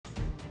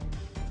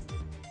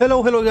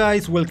Hello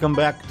guys, welcome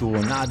back to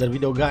another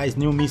video guys,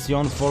 new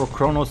mission for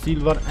Chrono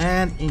Silver,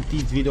 and in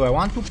this video I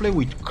want to play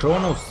with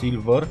Chrono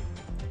Silver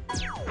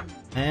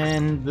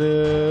and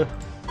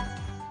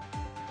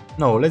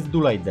no, let's do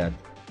like that.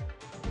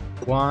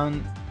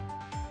 1,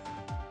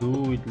 2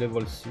 with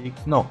level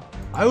 6, no,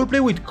 I will play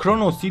with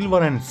Chrono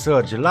Silver and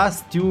Surge,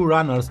 last two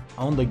runners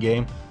on the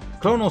game,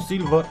 Chrono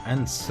Silver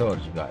and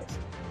Surge guys.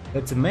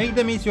 Let's make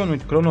the mission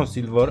with Chrono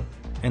Silver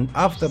and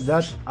after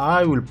that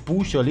I will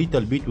push a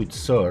little bit with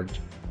Surge.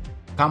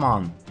 Come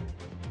on,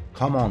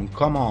 come on,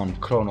 come on,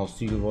 Chrono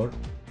Silver.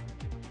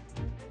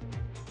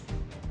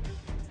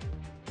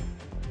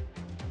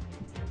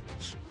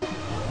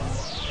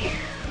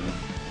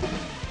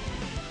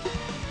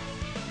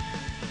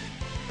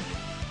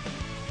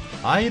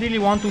 I really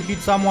want to hit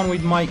someone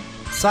with my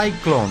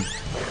Cyclone.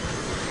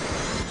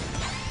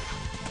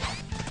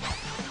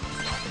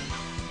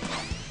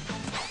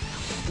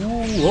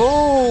 Ooh,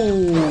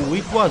 oh,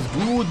 it was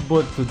good,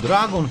 but the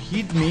dragon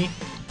hit me.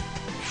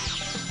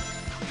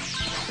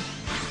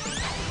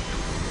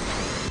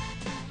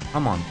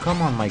 Come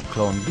on, my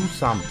clone, do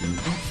something,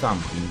 do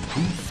something,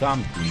 do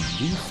something,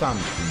 do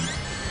something.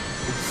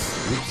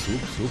 Oops,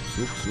 oops, oops,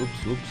 oops,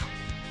 oops, oops.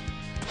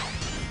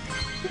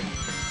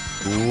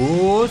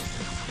 Boost.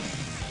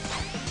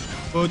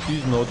 But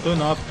it's not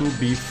enough to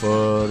be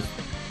first.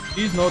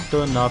 It's not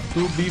enough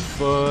to be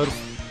first.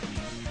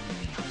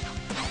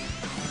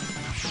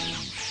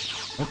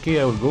 Okay,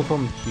 I will go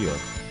from here.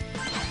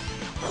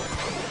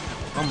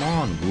 Come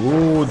on,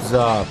 good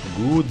zap,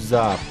 good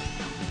zap.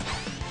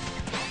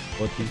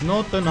 But it's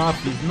not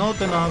enough, it's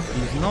not enough,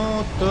 it's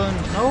not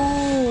enough.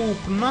 No,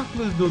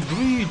 Knuckles the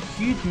Druid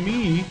hit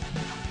me.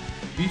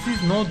 This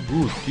is not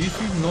good,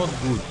 this is not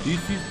good,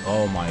 this is...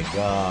 Oh my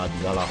god,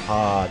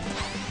 Galahad.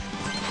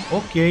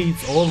 Okay,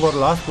 it's over,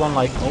 last one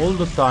like all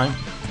the time.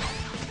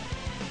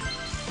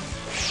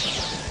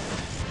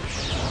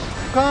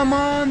 Come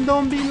on,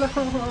 don't be lost.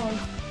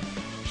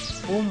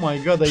 Oh my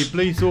god, I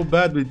play so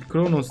bad with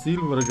Chrono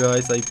Silver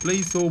guys, I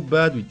play so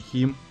bad with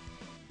him.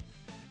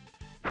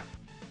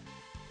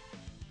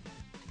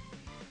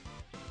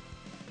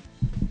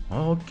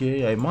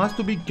 Okay, I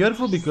must be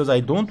careful because I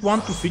don't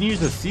want to finish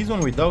the season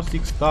without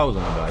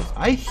 6,000 guys.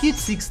 I hit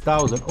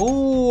 6,000.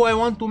 Oh, I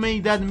want to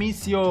make that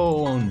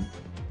mission.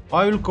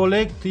 I will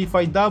collect, if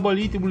I double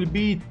it, it will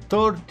be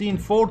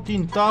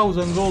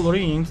 14,000 gold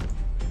rings.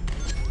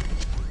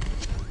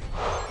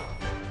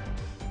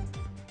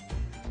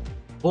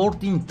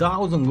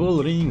 14,000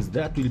 gold rings,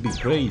 that will be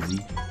crazy.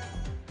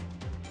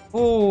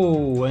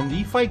 Oh, and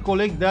if I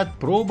collect that,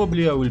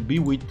 probably I will be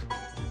with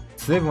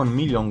 7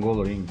 million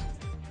gold rings.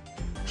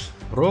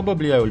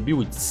 Probably I will be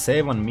with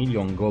 7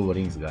 million gold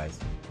rings guys.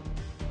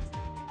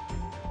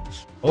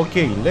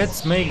 Okay,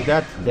 let's make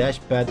that dash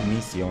pad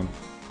mission.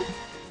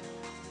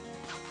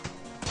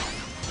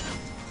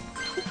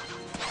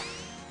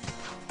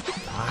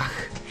 Ah,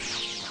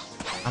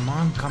 come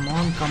on, come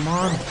on, come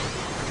on.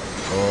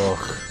 Oh,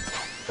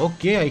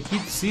 okay, I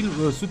hit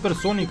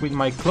Supersonic with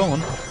my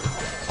clone.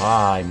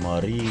 I'm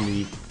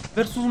really...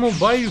 Versus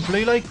mobile, you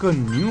play like a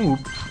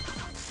noob.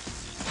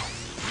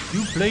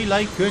 You play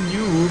like a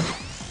noob.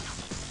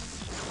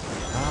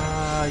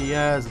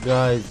 Yes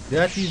guys,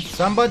 that is...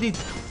 Somebody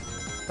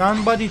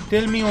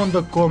tell me on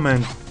the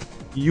comment.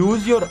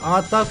 Use your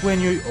attack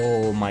when you...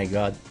 Oh my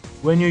god.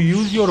 When you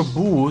use your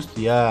boost,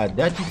 yeah,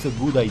 that is a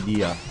good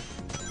idea.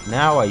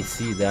 Now I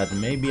see that.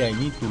 Maybe I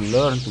need to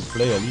learn to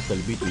play a little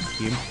bit with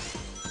him.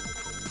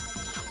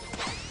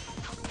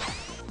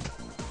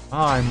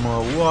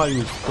 Why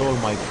you stole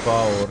my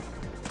power?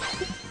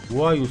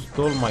 Why you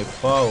stole my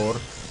power?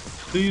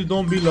 Please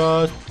don't be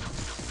lost.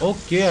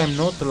 Okay, I'm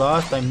not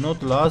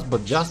lost,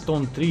 but just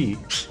on 3.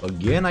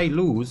 Again I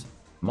lose.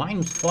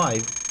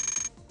 -5.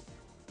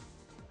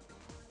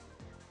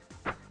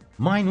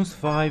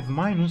 -5,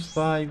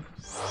 -5.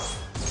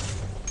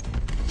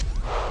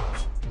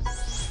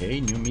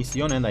 Okay, new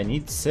mission and I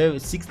need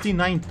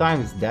 69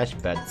 times dash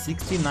pad.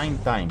 69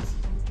 times.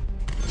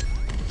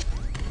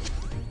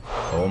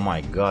 Oh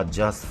my god,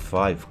 just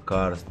 5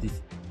 cars. This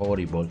is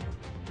horrible.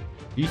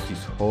 This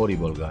is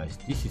horrible, guys.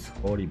 This is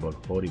horrible,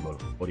 horrible,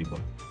 horrible.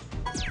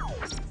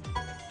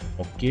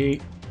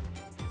 Okay.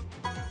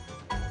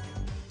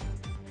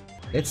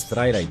 Let's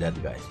try like that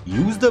guys.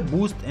 Use the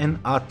boost and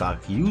attack.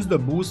 Use the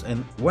boost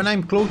and when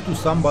I'm close to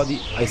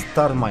somebody, I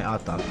start my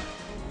attack.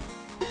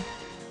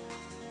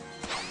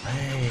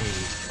 Hey.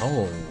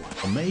 Oh,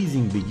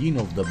 amazing beginning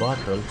of the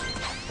battle.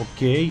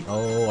 Okay.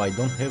 Oh, I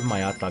don't have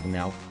my attack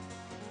now.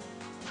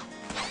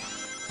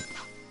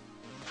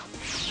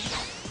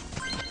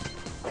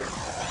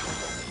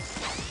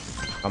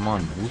 Come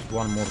on, boost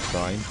one more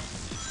time.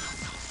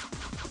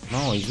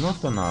 No, it's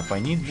not enough.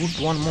 I need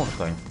boost one more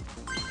time.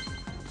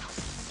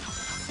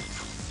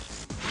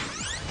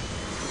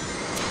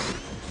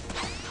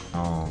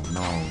 No,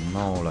 no,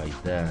 no like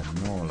that.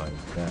 No like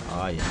that.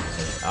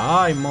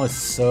 I must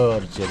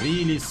search.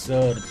 Really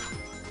search.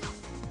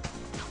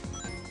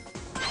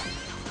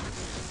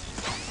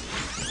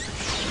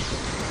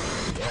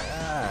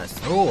 Yes.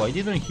 Oh, I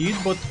didn't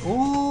hit, but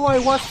oh, I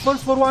was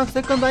first for 1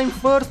 second. I'm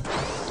first.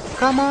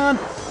 Come on,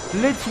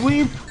 let's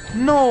win.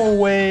 No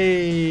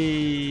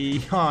way.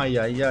 Ay,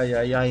 ay, ay,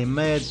 ay, ay,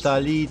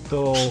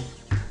 Metalito.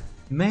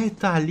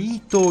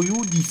 Metalito,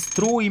 you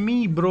destroy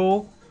me,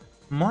 bro.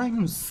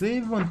 Minus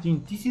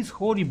 17. This is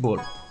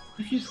horrible.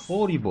 This is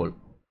horrible.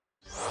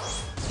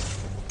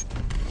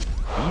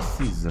 This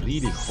is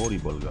really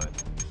horrible,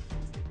 guys.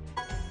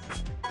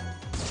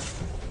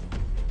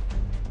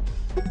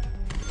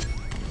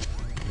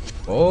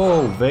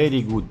 Oh,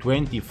 very good.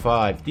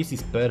 25. This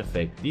is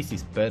perfect. This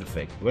is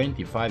perfect.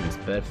 25 is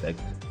perfect.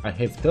 I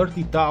have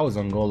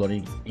 30,000 gold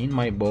rings in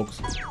my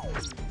box.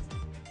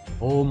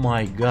 Oh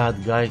my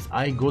god, guys.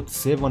 I got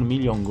 7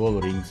 million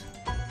gold rings.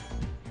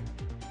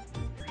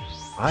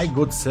 I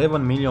got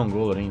 7 million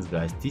gold rings,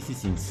 guys. This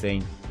is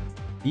insane.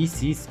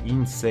 This is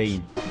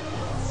insane.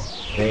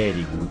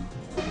 Very good.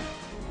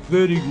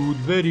 Very good,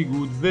 very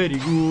good, very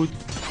good.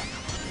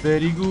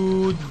 Very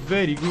good,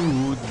 very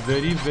good,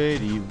 very,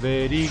 very,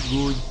 very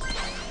good.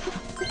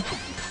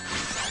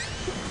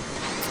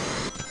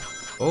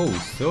 Oh,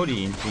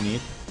 sorry,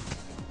 Infinite.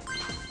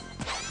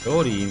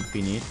 Sorry,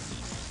 Infinite.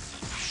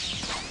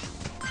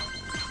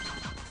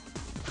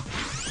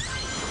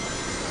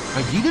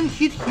 I didn't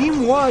hit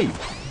him, why?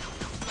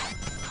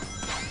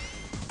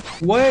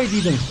 Why I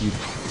didn't hit?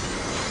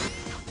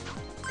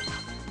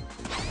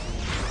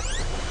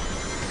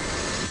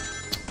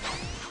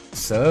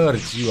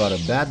 Surge, you are a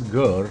bad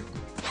girl.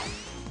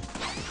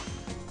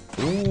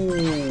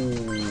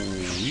 Ooh,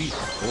 it's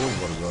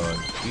over, guys.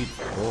 It's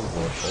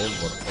over.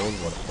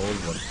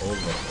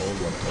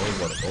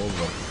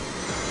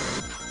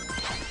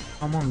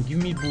 Come on,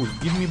 give me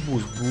boost,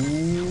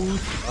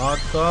 boost,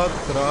 attack,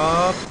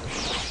 trap.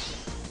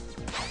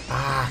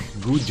 Ah,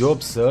 good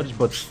job, Surge,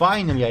 but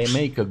finally I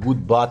make a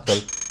good battle.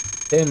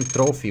 10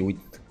 trophy with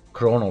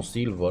Chrono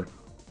Silver.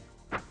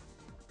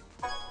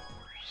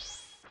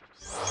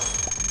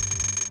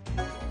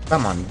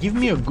 Come on, give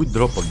me a good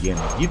drop again.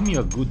 Give me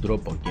a good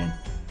drop again.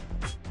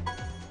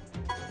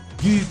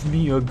 Give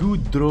me a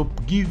good drop.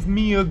 Give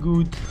me a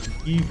good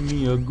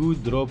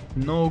drop.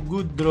 No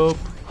good drop.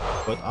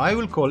 But I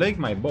will collect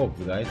my box,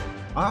 guys.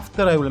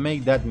 After I will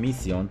make that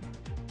mission.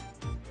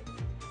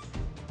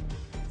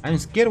 I'm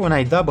scared when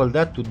I double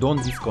that to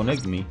don't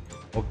disconnect me.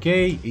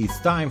 Okay,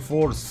 it's time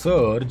for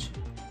Surge.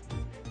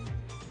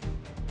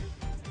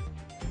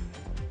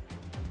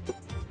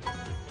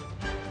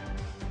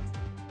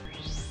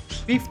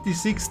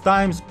 "56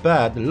 times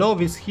bad,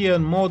 love is here,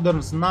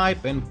 modern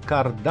snipe and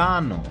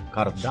Cardano.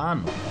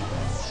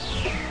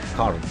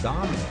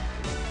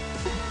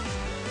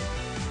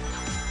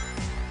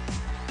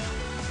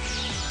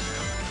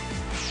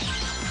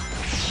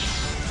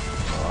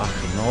 Ah,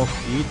 no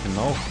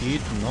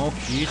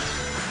hit.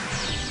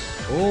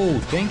 Oh,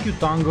 thank you,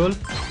 Tangle.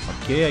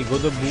 Okay, I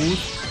got a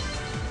boost.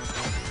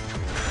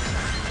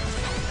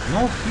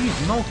 No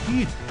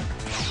hit.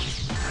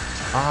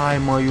 Ay,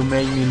 you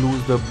made me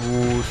lose the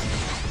boost.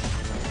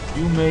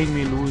 You made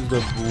me lose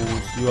the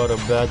boost. You are a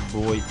bad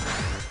boy.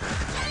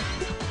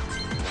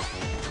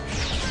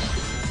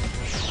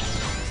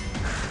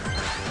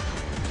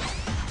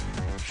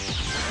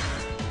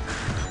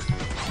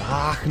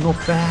 Ah, no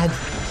bad.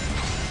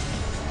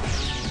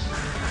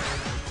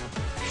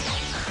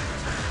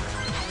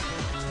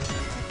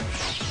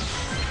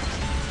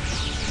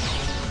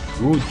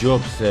 Good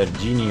job,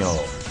 Serginio.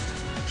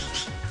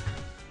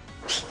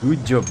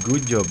 Good job.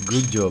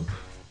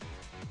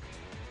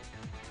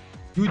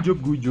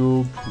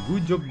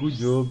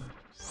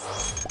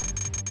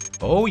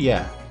 Oh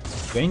yeah,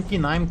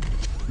 29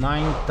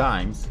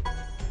 times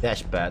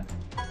dashpad.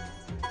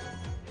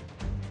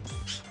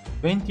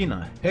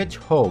 29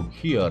 Hedgehog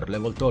here,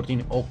 level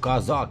 13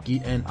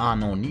 Okazaki and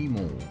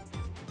Anonimo.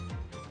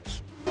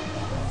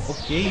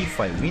 Okay, if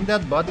I win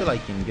that battle I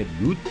can get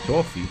good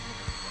trophy.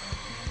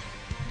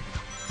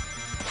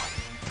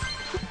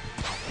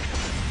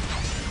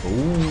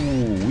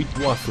 Oh, it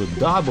was a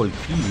double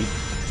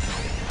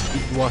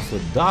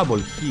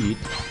hit.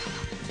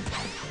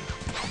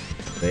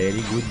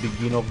 Very good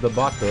beginning of the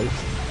battle.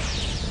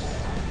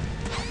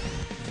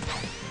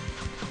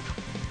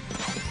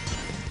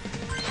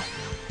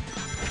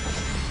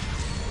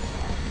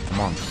 Come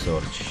on,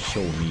 Surge,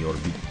 show me your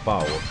big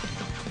power.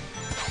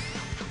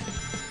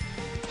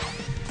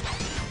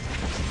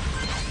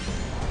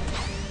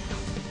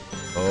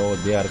 Oh,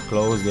 they are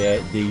close.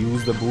 They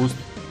use the boost.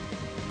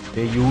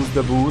 It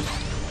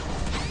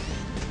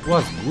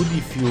was good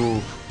if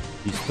you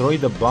destroy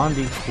the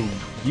bandits to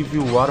give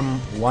you one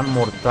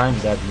more time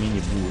that mini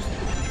boost.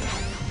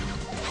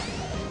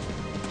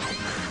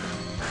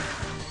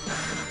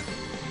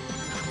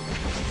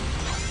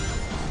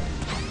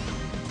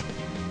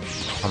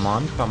 Come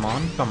on.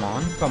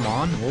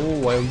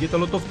 Oh, I will get a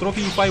lot of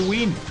trophy if I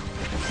win.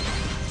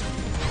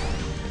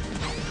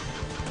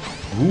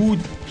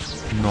 Good.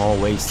 No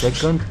way,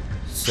 second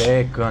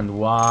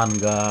one,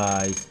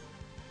 guys.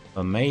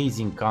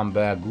 Amazing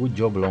comeback. Good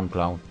job, Long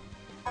Clown.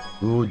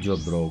 Good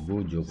job, bro.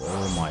 Good job.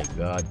 Oh my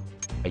god.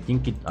 I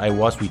think I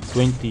was with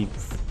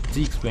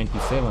 26,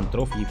 27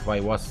 trophy if I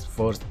was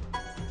first.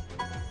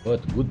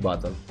 But good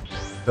battle.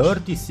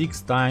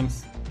 36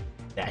 times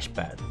dash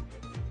pad.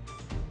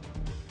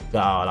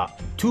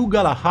 Two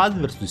Galahad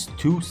versus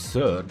 2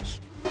 Surge.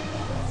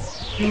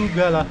 2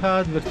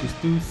 Galahad versus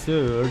 2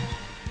 Surge.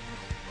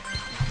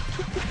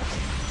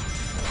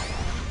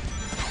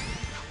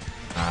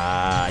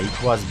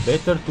 It was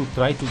better to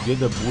try to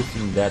get a boost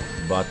in that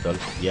battle.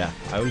 Yeah,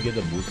 I will get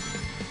a boost.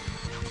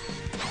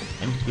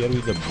 I'm here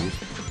with the boost.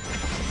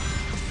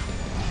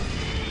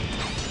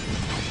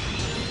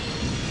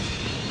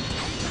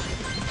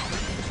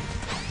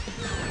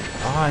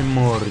 I'm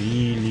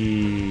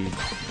really...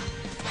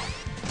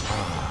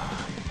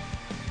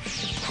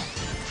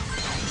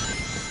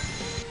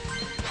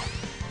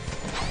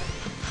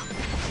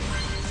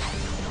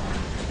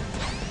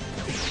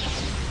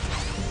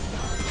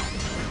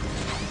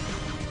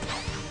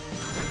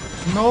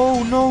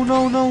 No, no,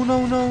 no, no,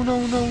 no, no,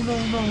 no, no, no,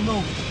 no,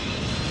 no.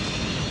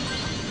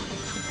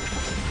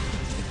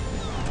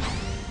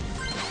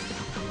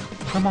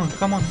 Come on,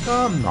 come on,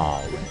 come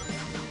now.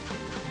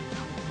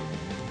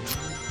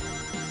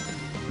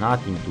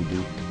 Nothing to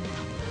do.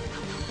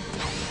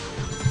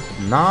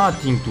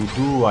 Nothing to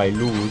do, I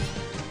lose.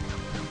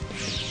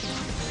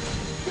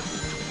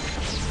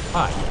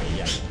 Ay,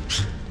 ay,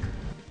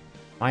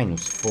 ay.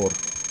 -4.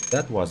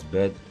 That was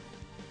bad.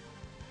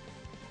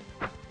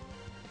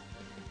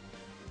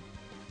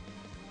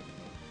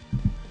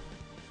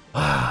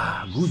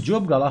 Good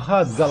job,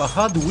 Galahad.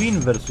 Galahad win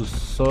versus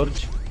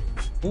Surge.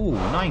 Ooh,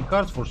 9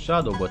 cards for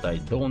Shadow, but I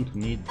don't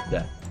need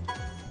that.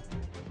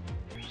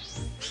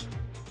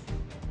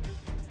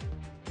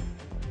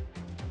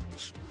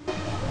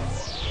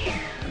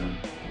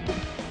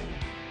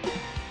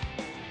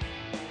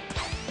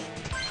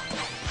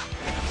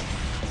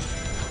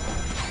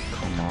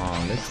 Come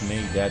on, let's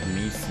make that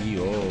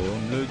mission.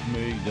 Let's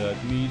make that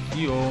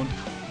mission.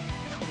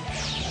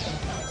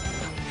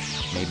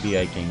 Maybe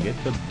I can get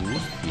the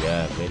boost.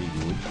 Yeah, very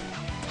good.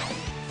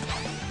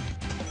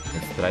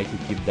 Let's try to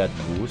keep that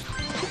boost.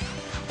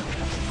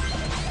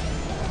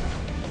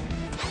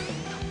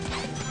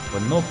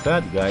 But no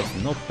pad, guys,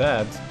 no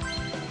pads.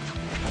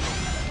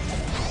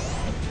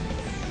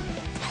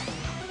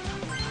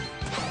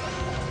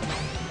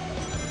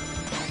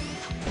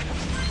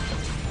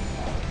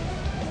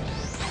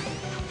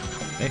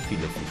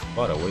 Mephiles is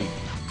far away.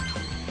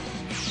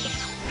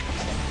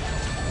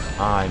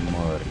 I'm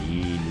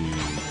really...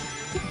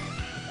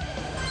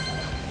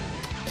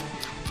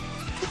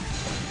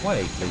 Why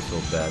I play so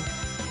bad?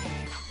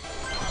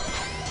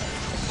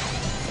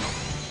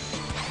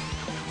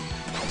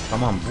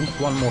 Come on, boost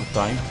one more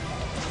time.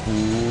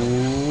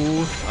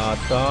 Boost,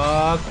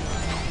 attack.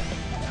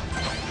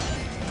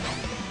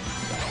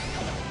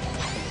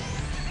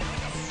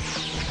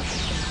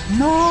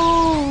 No!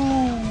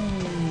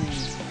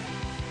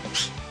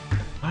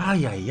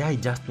 Ay, ay, ay,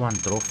 just one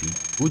trophy.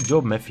 Good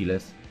job,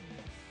 Mephiles.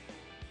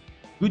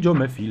 Good job,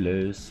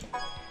 Mephiles.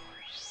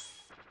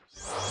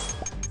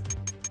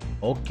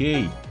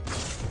 Okay,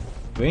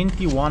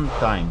 21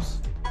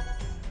 times.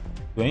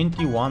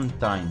 21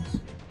 times.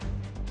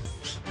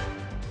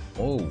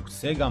 Oh,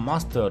 Sega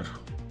Master,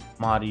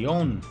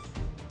 Marion,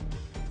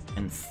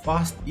 and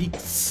Fast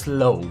X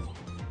Slow.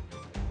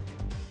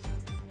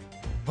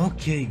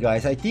 Okay,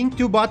 guys, I think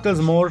 2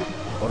 battles more,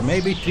 or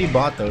maybe 3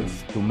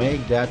 battles to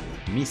make that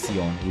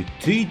mission with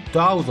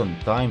 3000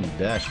 times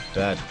dash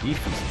pad. This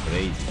is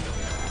crazy.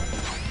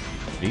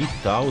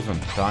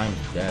 3000 times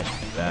dash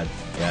pad.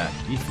 Yeah,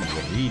 this is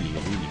really,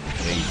 really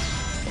crazy.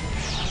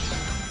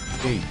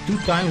 Okay, 2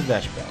 times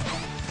dash pad.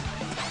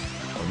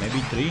 Or maybe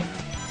 3.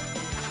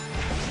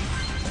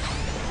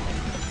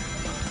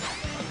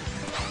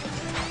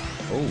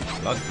 Oh,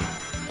 lucky.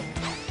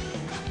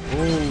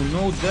 Oh,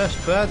 no dash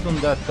pad on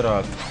that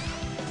track.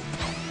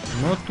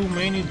 Not too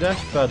many dash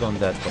pad on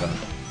that track.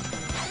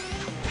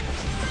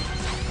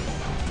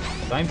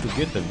 Time to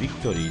get a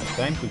victory.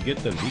 Time to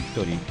get a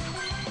victory.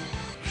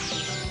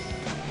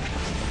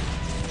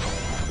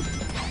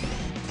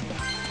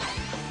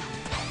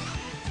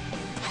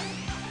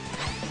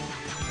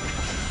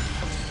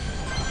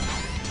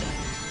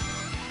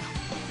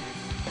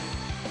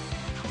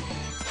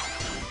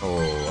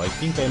 Oh, I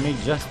think I made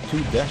just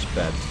 2 dash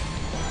pads.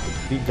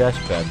 3 dash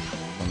pads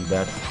on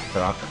that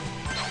track.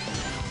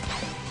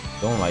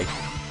 Don't like.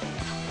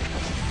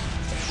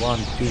 1,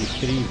 2,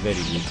 3,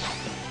 very good.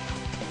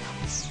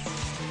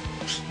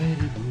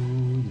 Very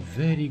good,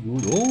 very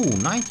good. Oh,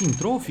 19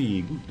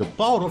 trophy. Good. The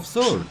power of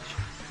Surge.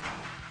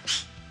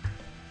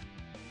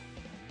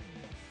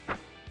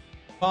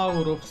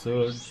 Power of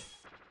Surge.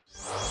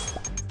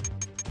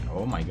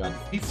 Oh my god,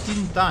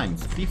 15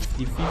 times.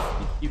 50,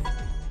 50, 50.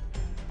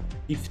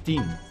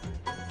 15.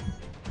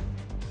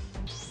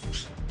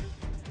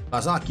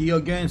 Kazaki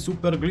again,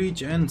 Super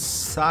Glitch and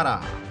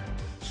Sara.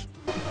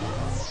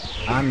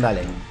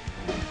 Ándale.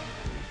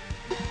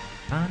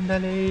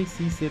 Ándale,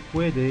 si se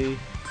puede.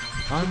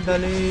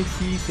 Ándale,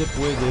 si se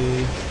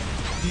puede.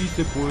 Si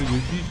se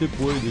puede, si se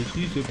puede,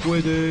 si se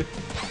puede.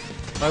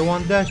 I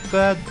want dash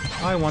pad.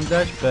 I want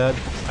dash pad.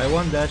 I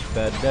want dash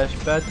pad. Dash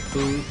pad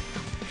too.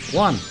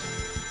 1.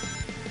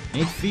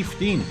 Need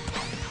 15.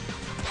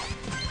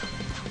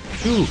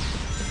 2.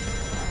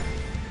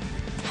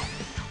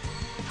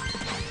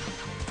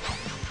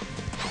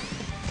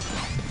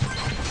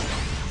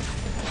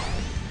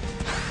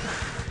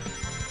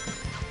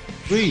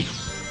 3.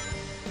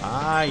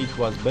 Ah, it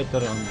was better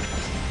on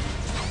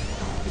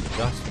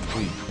just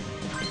 3.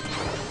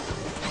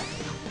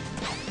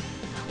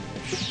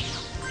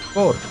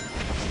 4.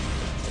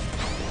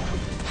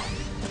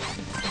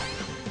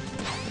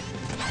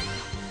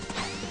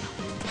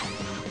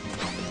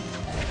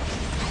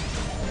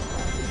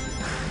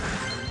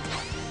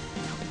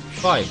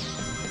 5.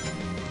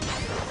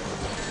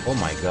 Oh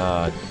my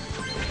god.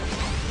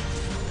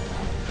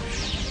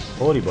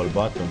 Horrible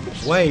button.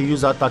 Why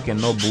use attack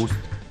and no boost?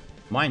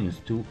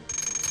 -2.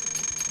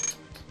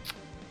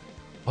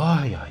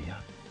 Ay, ay,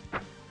 ay.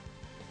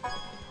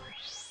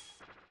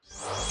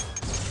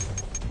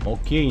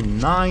 Okay,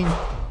 9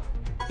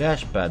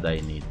 dashpad I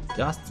need.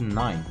 Just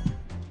 9.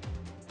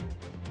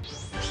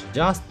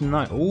 Just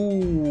 9.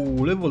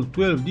 Ooh, level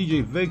 12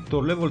 DJ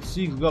Vector, level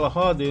 6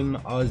 Galahad and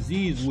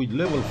Aziz with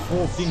level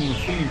 14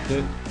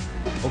 Infinited.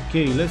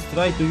 Okay, let's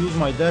try to use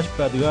my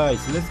dashpad,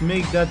 guys. Let's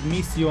make that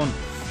mission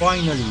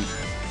finally.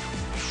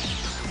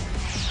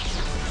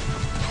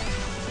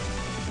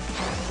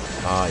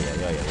 Ay,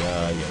 ay, ay,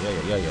 ay, ay,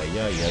 ay, ay,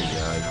 ay, ay,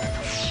 ay, ay.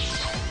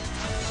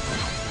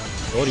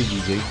 Sorry,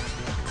 DJ.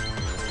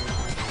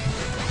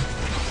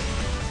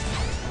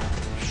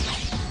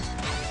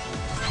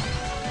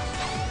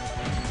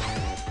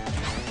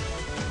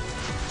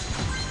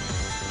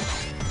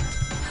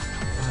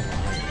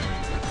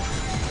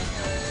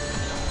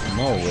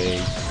 No way.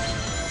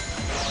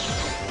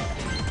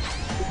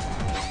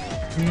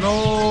 No.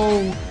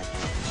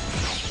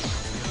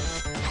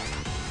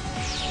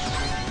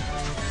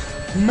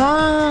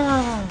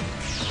 Nah.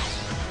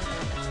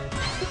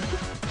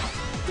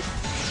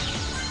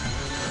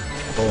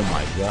 Oh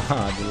my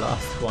god, the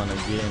last one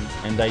again.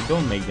 And I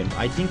don't make them.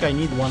 I think I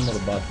need one more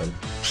battle.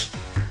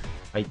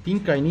 I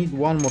think I need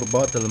one more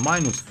battle.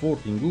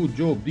 -14. Good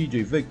job,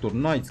 DJ Vector.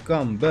 Nice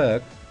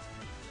comeback.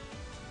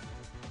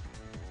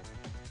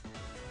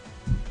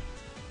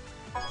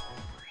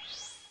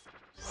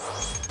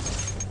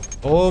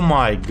 Oh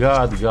my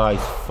god,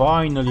 guys.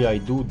 Finally I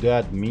do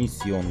that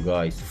mission,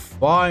 guys.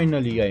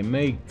 Finally I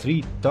make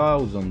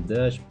 3000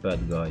 dashpad,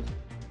 guys.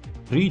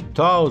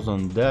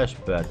 3000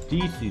 dashpad.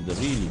 This is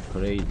really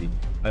crazy.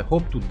 I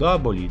hope to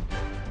double it.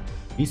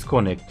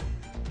 Disconnect.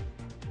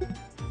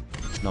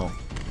 No.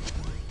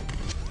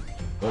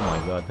 Oh my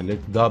god,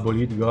 let's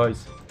double it,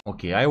 guys.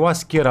 Okay, I was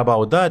scared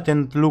about that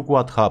and look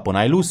what happened.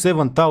 I lose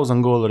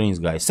 7000 gold rings,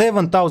 guys.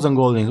 7000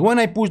 gold rings. When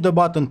I push the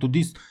button to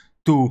this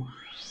 2.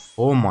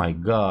 Oh my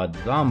god,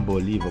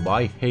 unbelievable.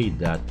 I hate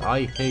that.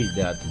 I hate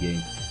that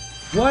game.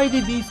 Why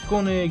did this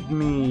disconnect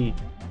me?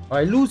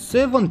 I lose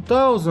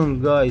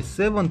 7000, guys.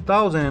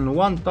 7000 and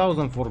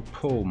 1000 for...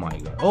 Oh my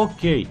god.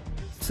 Okay.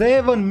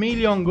 7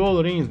 million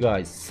gold rings,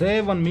 guys.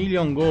 7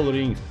 million gold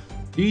rings.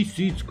 This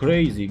is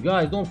crazy.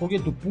 Guys, don't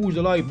forget to push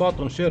the like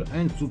button, share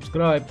and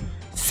subscribe.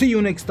 See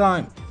you next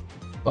time.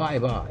 Bye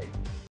bye.